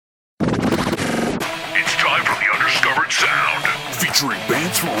Undiscovered Sound, featuring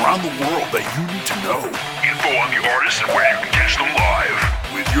bands from around the world that you need to know. Info on the artists and where you can catch them live.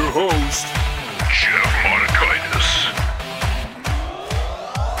 With your host, Jeff Monikaitis.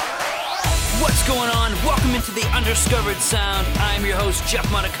 What's going on? Welcome into the Undiscovered Sound. I'm your host, Jeff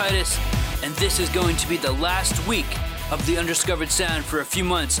Monikaitis, and this is going to be the last week of the Undiscovered Sound for a few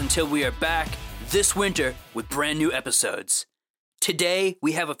months until we are back this winter with brand new episodes. Today,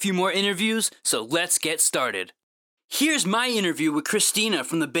 we have a few more interviews, so let's get started. Here's my interview with Christina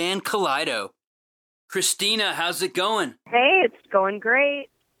from the band Kaleido. Christina, how's it going? Hey, it's going great.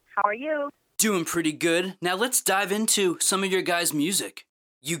 How are you? Doing pretty good. Now let's dive into some of your guys' music.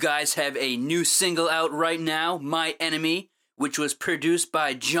 You guys have a new single out right now, My Enemy, which was produced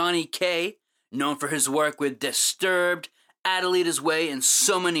by Johnny K, known for his work with Disturbed, Adelita's Way, and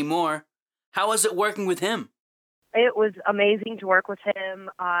so many more. How was it working with him? It was amazing to work with him.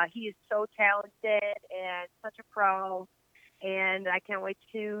 He is so talented and such a pro, and I can't wait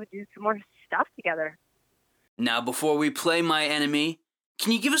to do some more stuff together. Now, before we play My Enemy,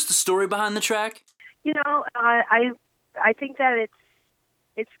 can you give us the story behind the track? You know, I think that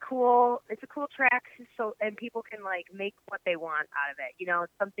it's cool. It's a cool track, and people can make what they want out of it. You know,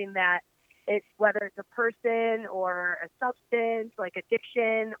 it's something that whether it's a person or a substance like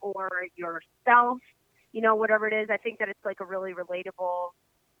addiction or yourself. You know, whatever it is, I think that it's a really relatable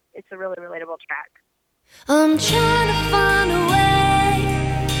track. I'm trying to find a way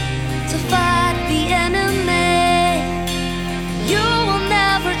to fight the enemy. You will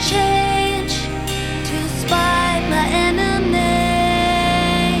never change despite my enemy.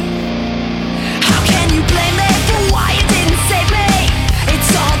 How can you blame me for why you didn't save me?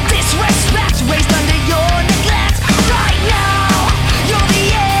 It's all disrespect raised under your neglect. Right now, you're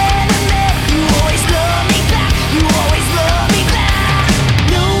the enemy. You always love me back. You always love me back.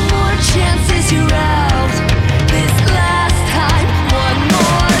 No more chances, you're out. This last time, one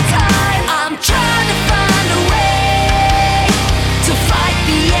more time. I'm trying to find a way to fight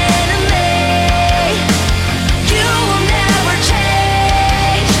the enemy. You will never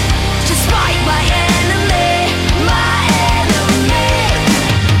change, despite my enemy, my enemy.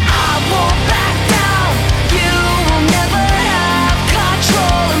 I won't back down. You will never have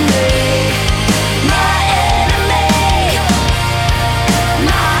control of me. My enemy,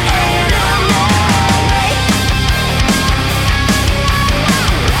 my enemy.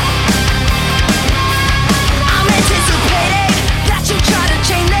 I'm anticipating that you try to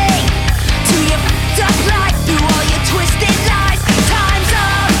chain me to your f***ed up life through all your twisted lies. Time's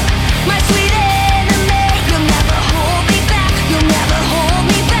up, my sweet enemy. You'll never hold me back. You'll never hold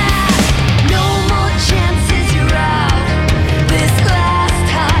me back. No more chances, you're out. This last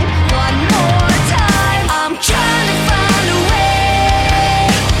time, one more time. I'm trying to find a way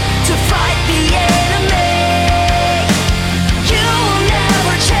to fight the enemy. You will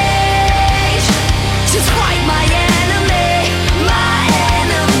never change, despite my enemy, my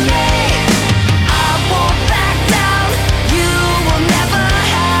enemy. I won't back down. You will never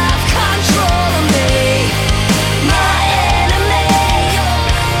have control of me. My enemy,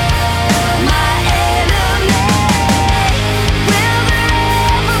 my enemy. Will there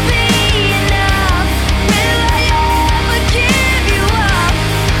ever be enough? Will I ever give you up?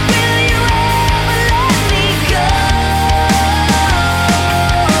 Will you ever let me go?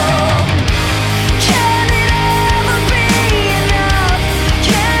 Can it ever be enough?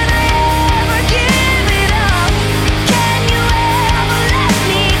 Can I ever give it up? Can you ever let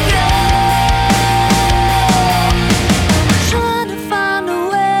me go? Trying to find a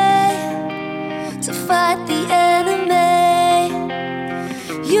way to fight the enemy.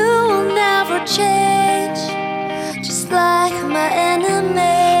 You will never change, just like my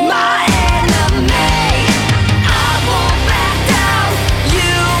enemy. My enemy. I won't back down.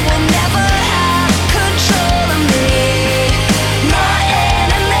 You will never have control of me. My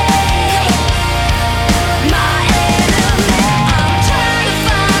enemy, my enemy. I'm trying to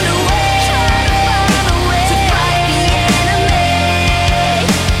find a way to fight the enemy.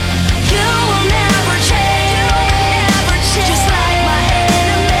 You will never change, just like my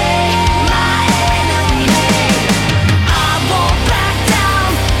enemy, my enemy. I won't back down.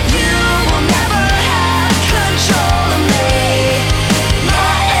 You will never have control of me.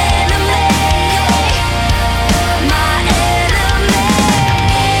 My enemy, my enemy.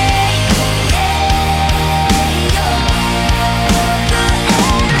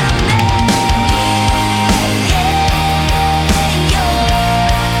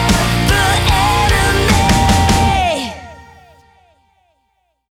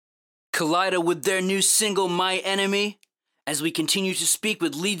 Kaleido with their new single, My Enemy. As we continue to speak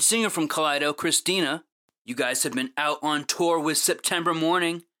with lead singer from Kaleido, Christina, You guys have been out on tour with September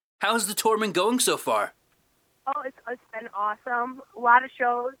Morning. How's the tour been going so far? Oh, it's been awesome. A lot of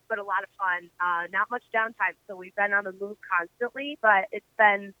shows, but a lot of fun. Not much downtime, so we've been on the move constantly, but it's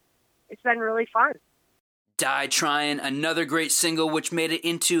been really fun. Die Tryin', another great single which made it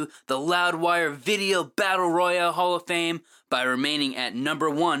into the Loudwire Video Battle Royale Hall of Fame by remaining at number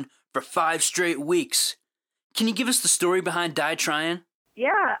 1 for 5 straight weeks. Can you give us the story behind Die Tryin'?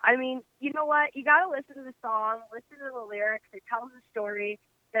 Yeah, I mean, you know what? You got to listen to the song, listen to the lyrics. It tells a story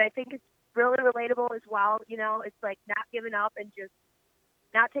that I think is really relatable as well. You know, it's like not giving up and just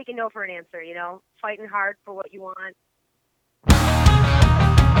not taking no for an answer, you know, fighting hard for what you want.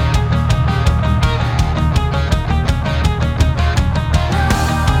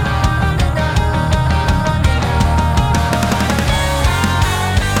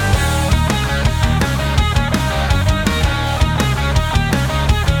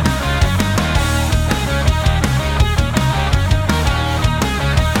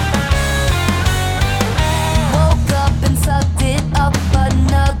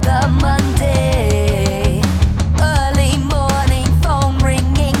 Monday, early morning phone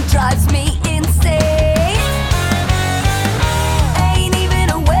ringing drives me insane. Ain't even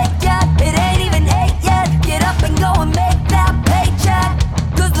awake yet, it ain't even 8 yet. Get up and go and make that paycheck.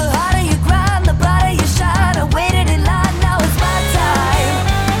 'Cause the harder you grind, the brighter you shine. I waited in line, now it's my time.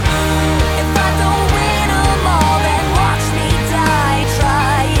 If I don't win them all, then watch me die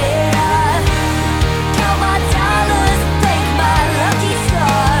trying. Count my dollars, thank my lucky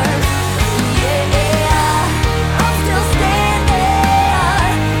stars. I'm still standing,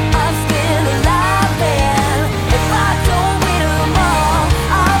 I'm still alive, and if I don't win them all,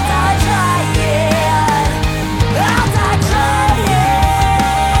 I'll die trying. I'll die trying.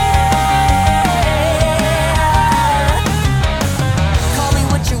 Call me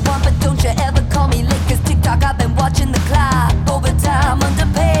what you want, but don't you ever call me late, 'cause TikTok, I've been watching the clock. Overtime,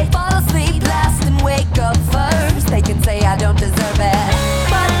 underpaid, fall asleep last and wake up first. They can say I don't deserve it,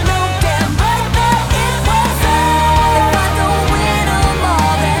 but no damn right that it was earned. If I don't win them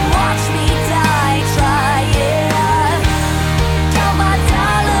all, then watch me die trying. Count my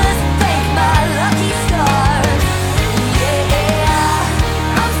dollars, thank my lucky stars.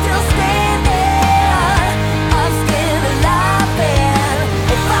 I'm still standing, I'm still alive, and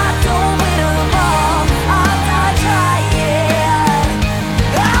if I don't win them all, I'll die trying.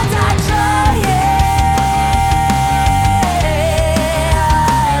 I'll die trying.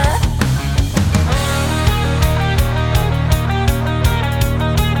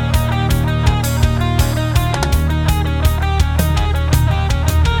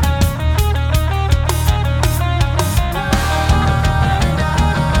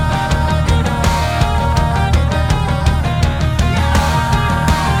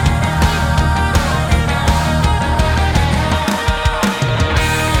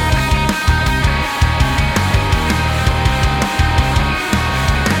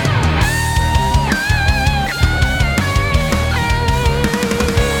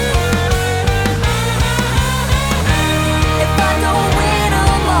 If I don't win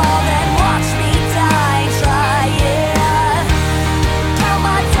them all, then watch me die trying. Count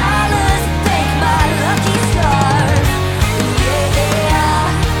my dollars, thank my lucky stars.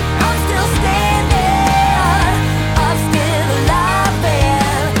 I'm still standing, I'm still alive,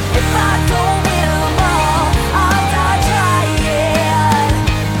 and if I don't win them all, I'll die trying.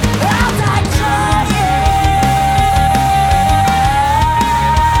 I'll die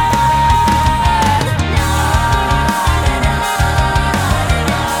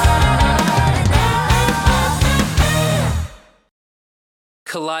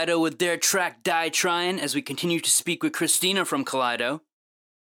Kaleido with their track Die Tryin', as we continue to speak with Christina from Kaleido.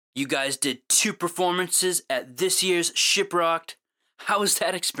 You guys did 2 performances at this year's Shiprocked. How was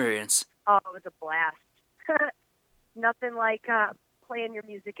that experience? Oh, it was a blast. Nothing like playing your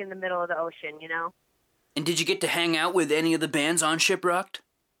music in the middle of the ocean, you know? And did you get to hang out with any of the bands on Shiprocked?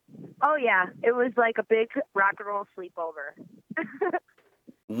 Oh, yeah. It was like a big rock and roll sleepover.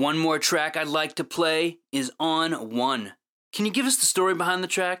 One more track I'd like to play is On One. Can you give us the story behind the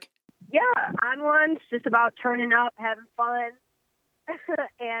track? Yeah, On One's just about turning up, having fun.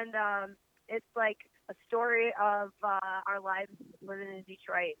 And it's like a story of our lives living in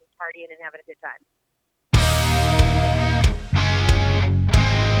Detroit, partying and having a good time.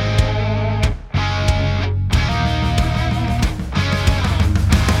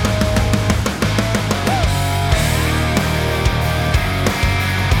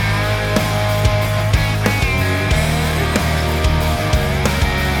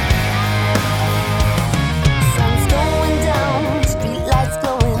 Sun's going down, street lights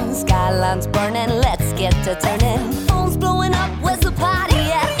glowing, skyline lines burning, let's get to turning. Phones blowing up, where's the party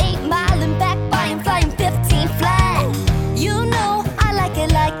at? 8 Mile and back, buying flying 15 flat. You know I like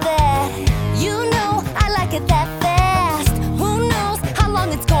it like that. You know I like it that fast. Who knows how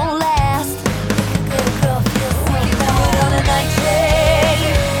long it's gonna last? Good girl feels so we can do it on a night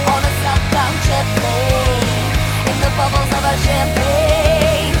train, on a southbound jet plane, in the bubbles of our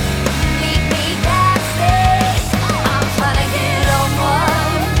champagne. Meet me backstage. I'm trying to get on one.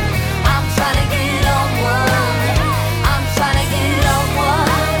 I'm trying to get on one. I'm trying to get on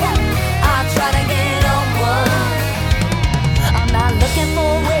one. I'm trying to get on one. I'm not looking for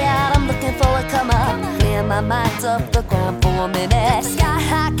a way out, I'm looking for a come up. Clear my mind off the ground for a minute. Sky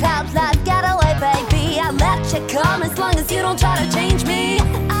high clouds, life got away, baby. I'll let you come as long as you don't try to change me.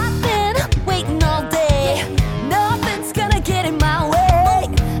 I've been waiting all day. Nothing's gonna get in my way.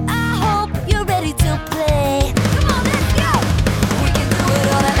 I hope you're ready to play. Come on, let's go. We can do it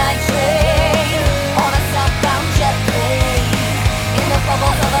on a night train, on a southbound jet plane, in the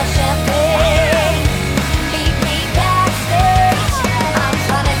bubbles of a champagne. Meet me backstage. I'm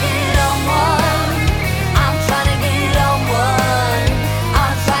trying to get on one. I'm trying to get on one.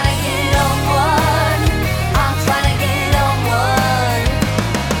 I'm trying to get on one. I'm trying to get on one.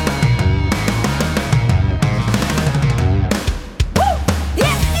 Woo!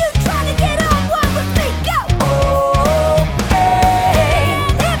 If you trying to get on one with me, go. Oh, hey.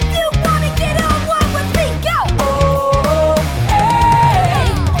 If you wanna get on one with me, go. Oh, hey.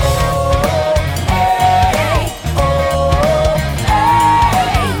 Oh, hey. Oh, hey.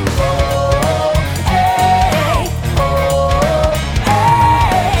 Oh, hey. Oh, hey.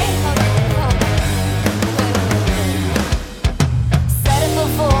 Said it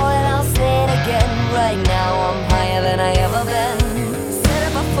before and I'll say it again. Right now I'm higher than I ever been. Said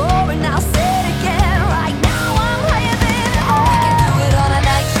it before and I'll say it again. Right now I'm higher than ever. We can do it on a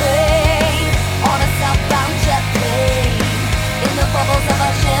night train, on a southbound jet plane, in the bubbles of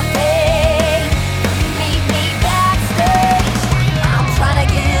our champagne. Meet me backstage. I'm trying to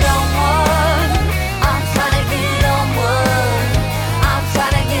get on one. I'm trying to get on one. I'm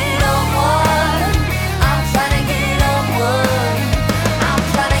trying to get on one. I'm trying to get on one. I'm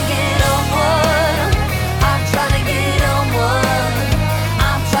trying to get on one. I'm trying to get on one.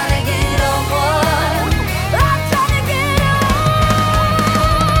 I'm trying to get on one. I'm trying to get on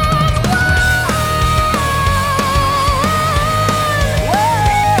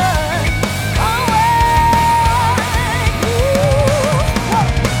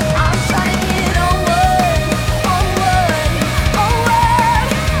I'm trying to get on one, on one, on one,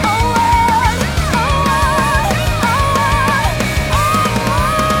 on one, on one,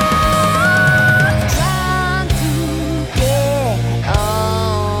 trying to get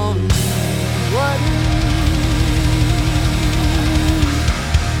on one.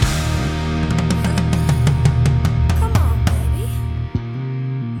 Come on, baby.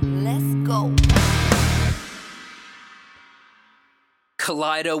 Let's go.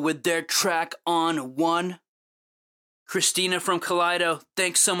 Kaleido with their track On One. Christina from Kaleido,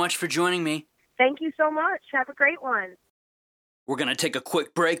 thanks so much for joining me. Thank you so much. Have a great one. We're going to take a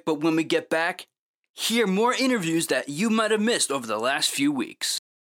quick break, but when we get back, hear more interviews that you might have missed over the last few weeks.